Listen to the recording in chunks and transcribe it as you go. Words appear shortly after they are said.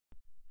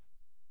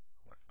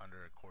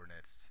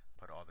coordinates,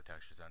 put all the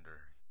textures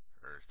under,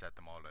 or set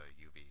them all to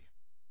UV.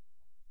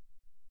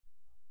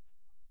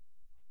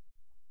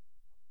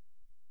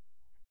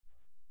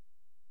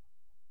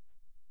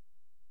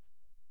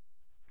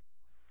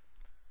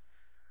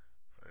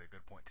 But a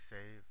good point to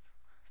save.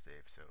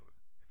 Save so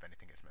if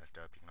anything gets messed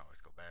up, you can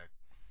always go back.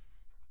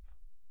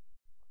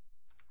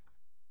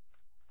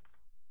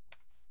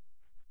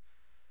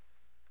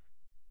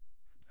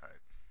 Alright,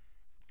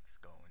 let's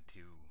go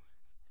into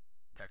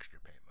texture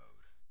paint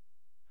mode.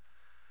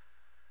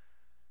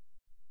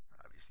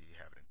 Obviously you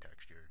have it in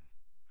textured.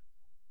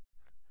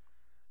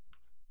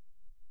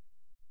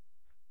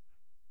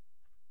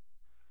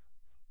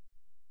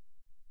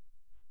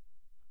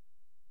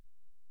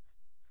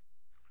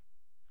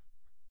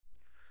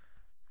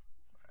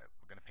 Alright,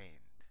 we're gonna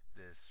paint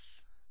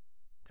this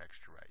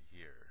texture right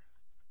here.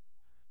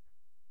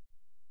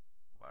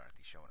 Why aren't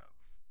these showing up?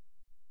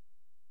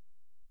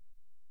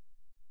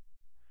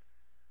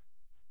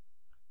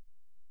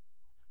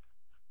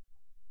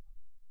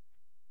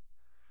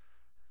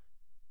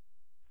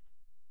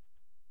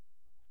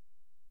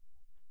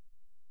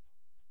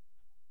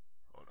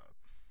 Hold up.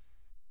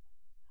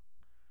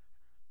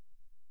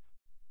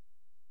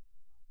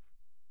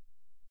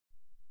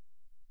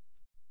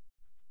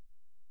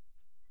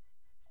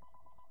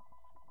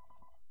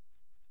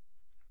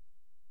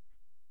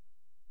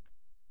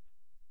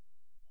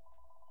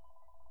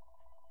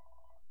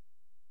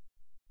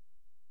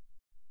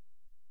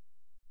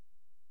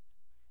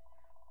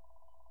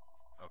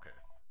 Okay.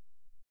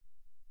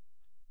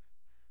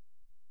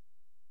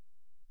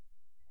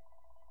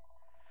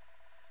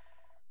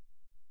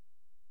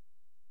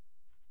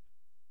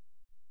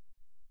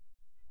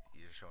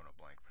 He's just showing a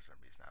blank for some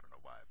reason. I don't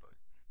know why, but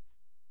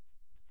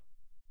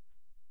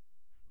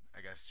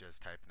I guess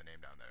just type the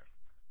name down there.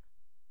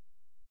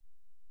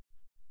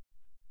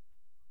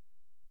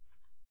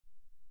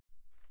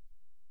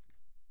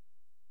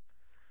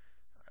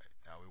 Alright,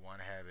 now we want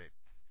to have it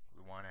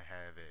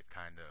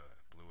kind of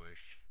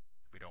bluish.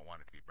 We don't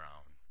want it to be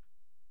brown.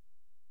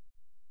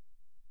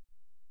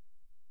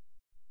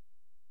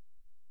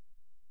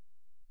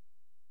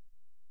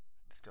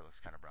 It still looks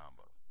kind of brown,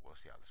 but we'll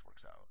see how this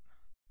works out.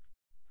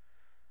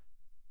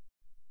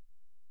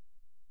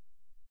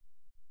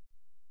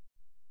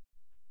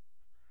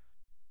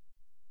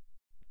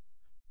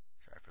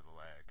 Sorry for the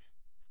lag.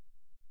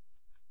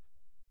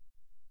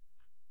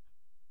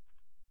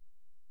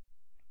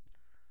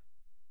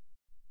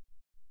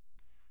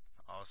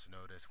 Also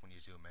notice when you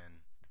zoom in,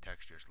 the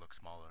textures look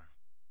smaller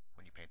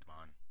when you paint them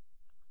on.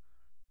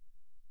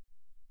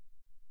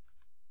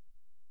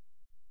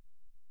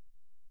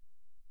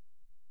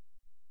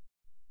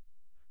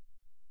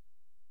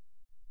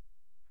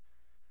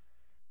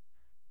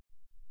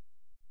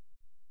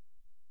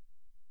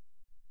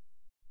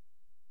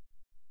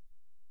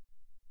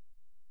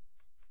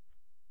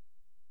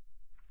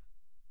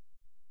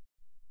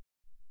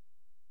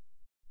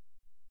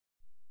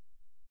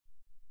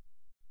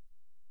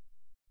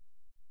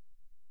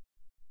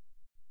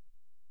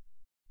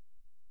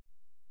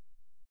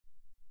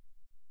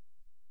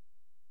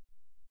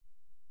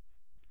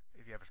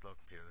 If you have a slow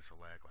computer, this will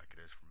lag like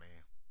it is for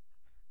me.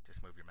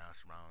 Just move your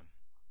mouse around.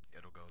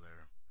 It'll go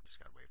there. Just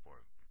gotta wait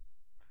for it.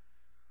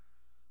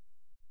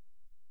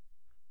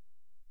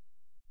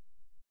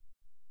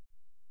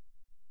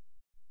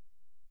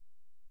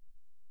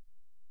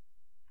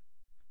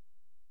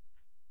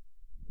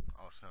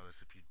 Also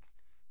notice if you're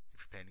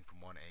painting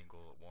from one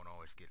angle, it won't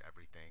always get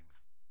everything.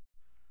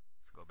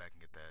 So go back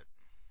and get that.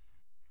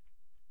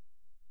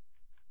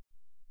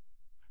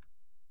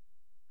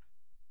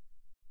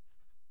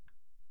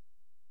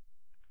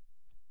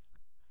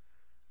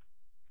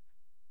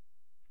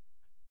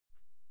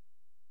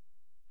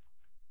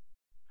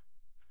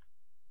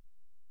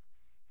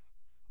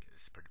 Okay,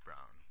 this is pretty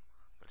brown.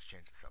 Let's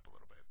change this up a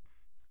little bit.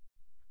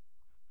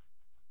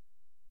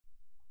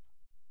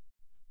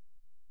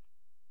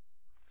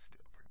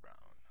 Still pretty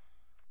brown.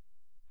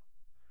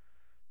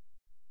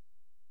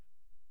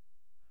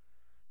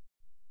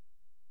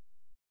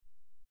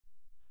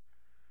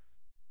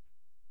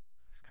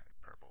 It's kind of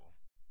purple.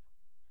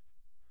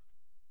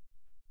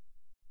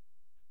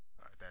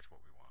 Alright, that's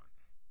what we want.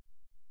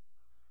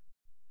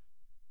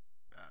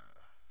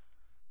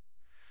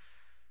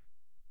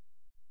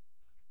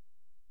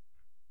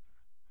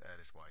 That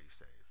is why you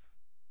save.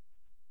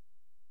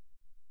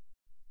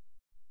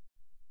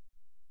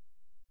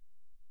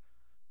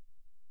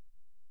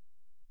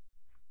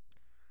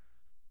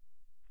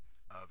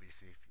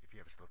 Obviously, if you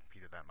have a slow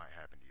computer, that might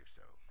happen to you,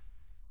 so.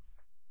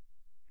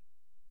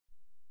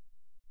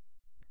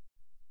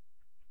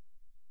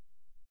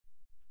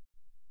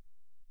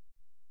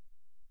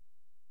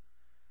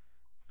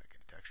 Back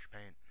into texture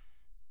paint.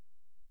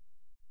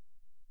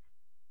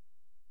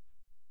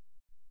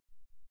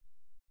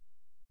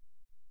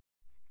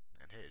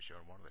 And hey, it's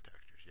showing one of the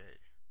textures, yay.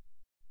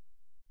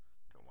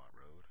 Don't want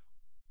road.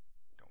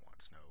 Don't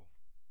want snow.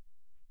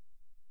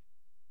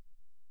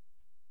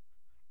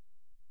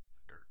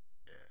 Dirt,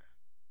 yeah.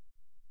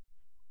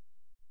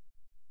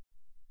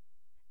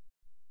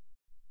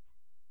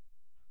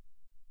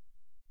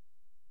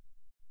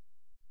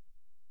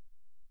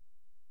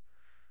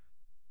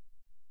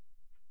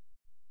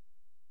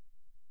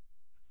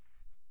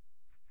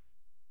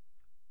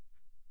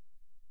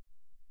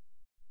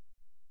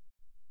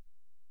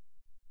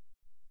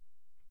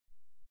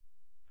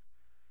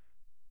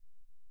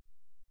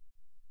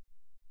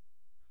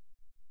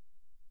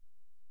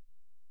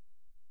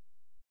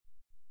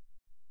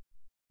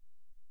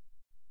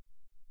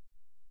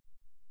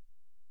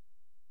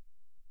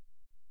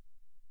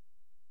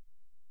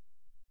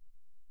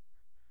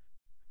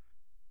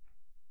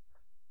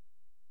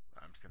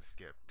 just gonna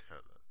skip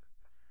to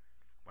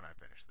when I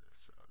finish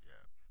this. So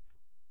yeah.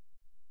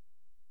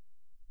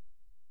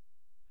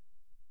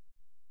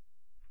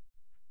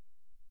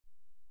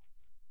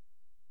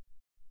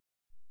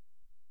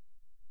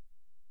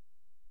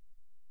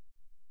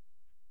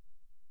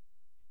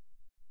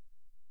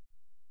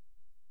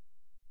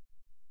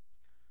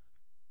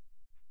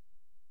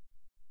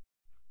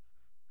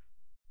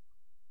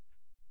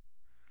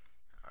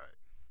 All right.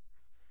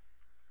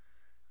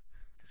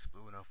 This is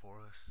blue enough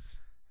for us.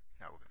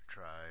 Now we're gonna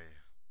try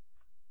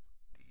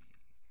the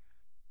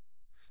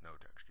snow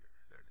texture.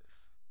 There it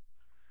is.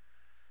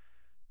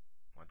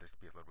 Want this to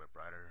be a little bit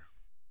brighter,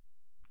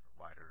 or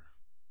wider.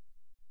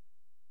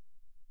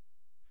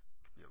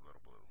 Be a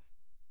little blue.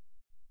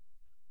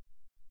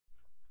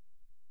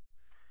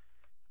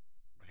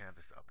 We can have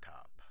this up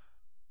top.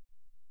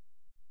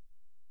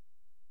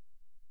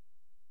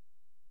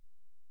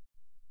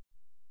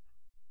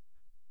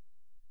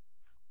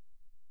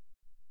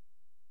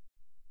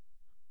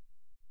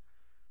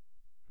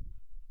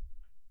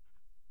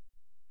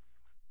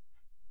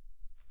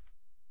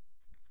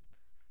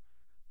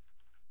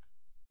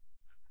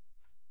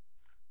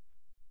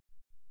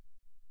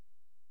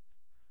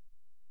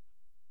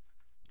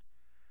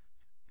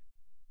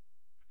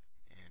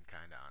 And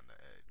kinda on the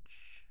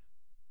edge.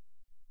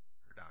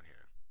 Or down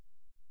here.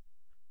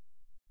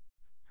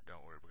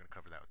 Don't worry, we're gonna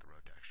cover that with the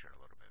road texture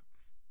a little bit.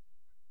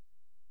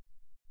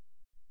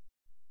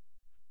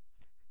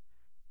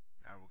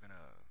 Now we're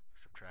gonna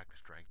subtract the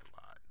strength a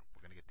lot.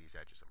 We're gonna get these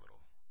edges a little.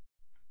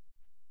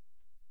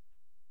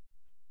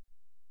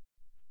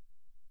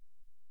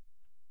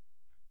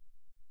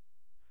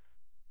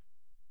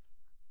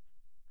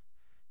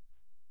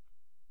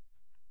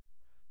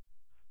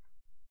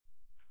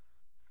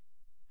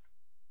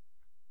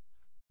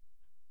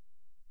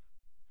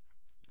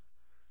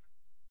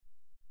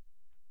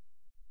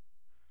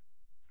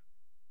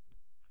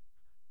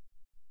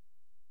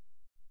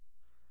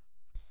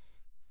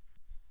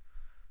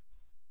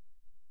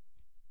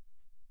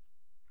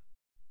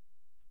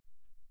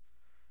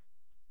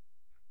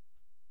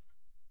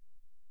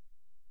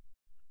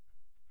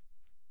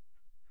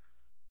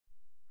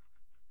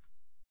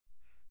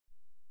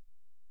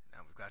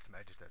 Now we've got some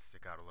edges that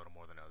stick out a little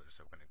more than others,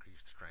 so we're gonna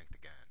increase the strength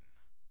again.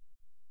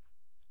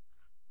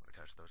 We're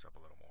gonna touch those up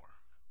a little more.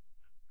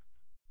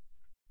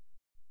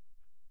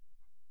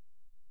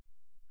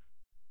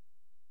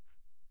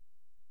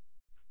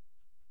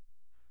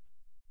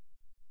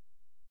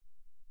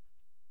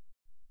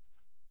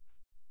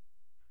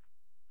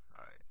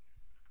 Alright.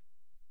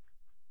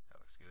 That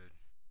looks good.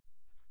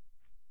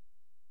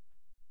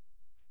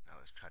 Now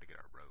let's try to get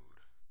our road.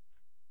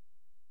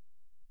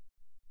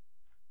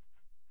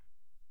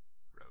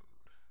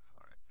 Road.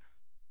 Alright.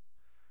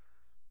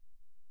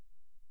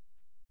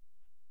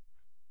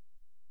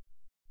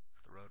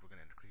 For the road, we're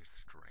gonna increase the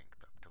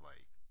strength up to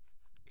like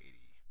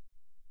 80.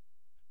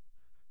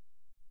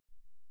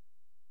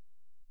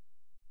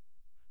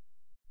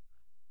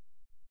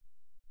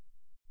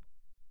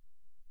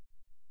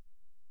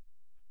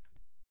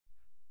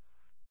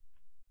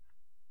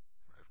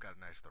 I've got a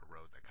nice little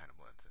road that kind of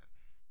blends in.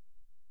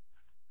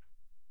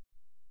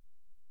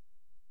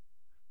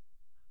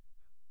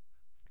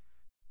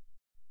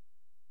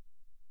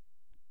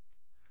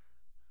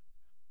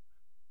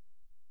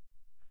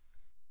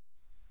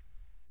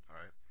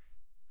 Alright.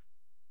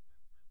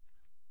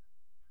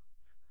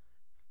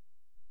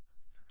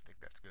 I think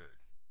that's good.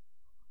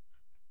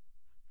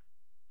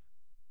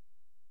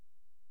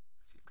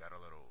 So you've got a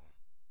little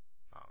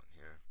mountain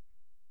here.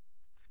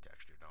 It's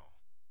textured all.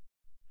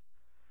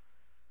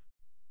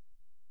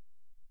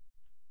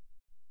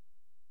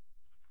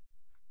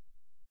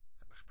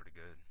 That looks pretty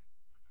good.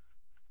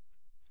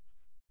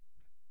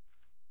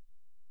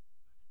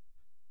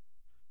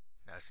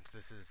 Now since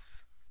this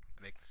is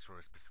making this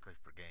story specifically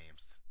for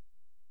games,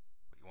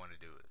 what you want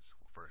to do is,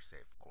 well, first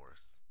save of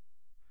course.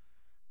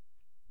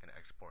 I'm gonna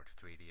export to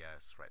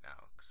 3DS right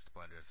now because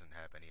Splendor doesn't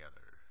have any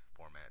other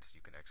formats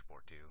you can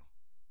export to.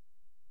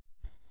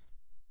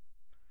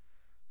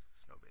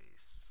 Snow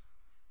base.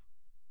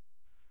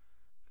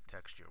 The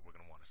texture we're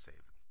gonna want to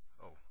save.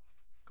 Oh,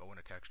 go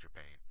into texture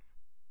paint.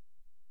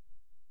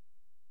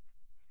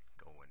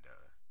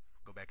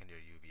 Go back into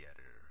your UV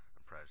editor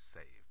and press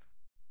save.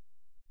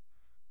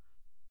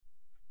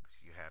 Because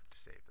you have to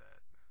save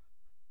that.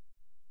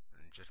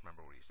 And just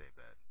remember where you save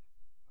that.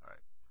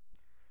 Alright.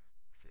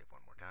 Save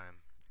one more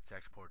time. It's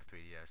exported to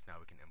 3DS. Now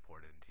we can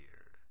import it into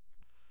your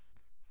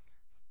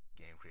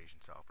game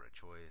creation software of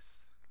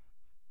choice.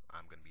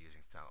 I'm going to be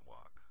using Silent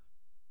Walk.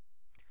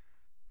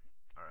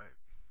 Alright.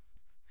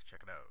 Let's check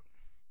it out.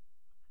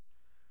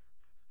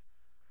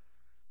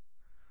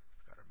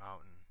 We've got our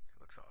mountain.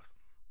 It looks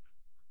awesome.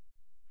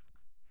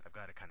 I've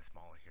got it kind of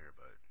small here,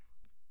 but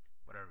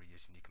whatever you're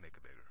using, you can make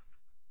it bigger.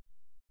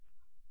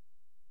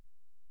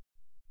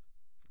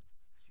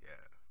 So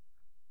yeah.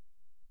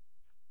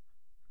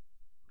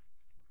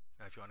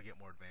 Now if you want to get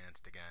more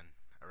advanced, again,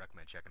 I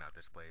recommend checking out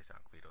this place. I'll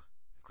include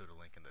a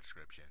link in the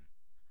description.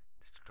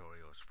 This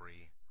tutorial is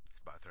free.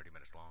 It's about 30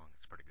 minutes long.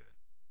 It's pretty good.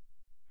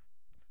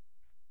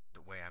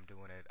 The way time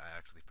doing it. I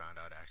actually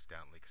found out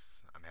accidentally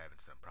because I'm having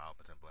some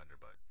problems in Blender,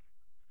 but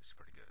it's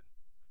pretty good.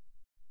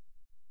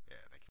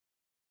 Yeah, thank you.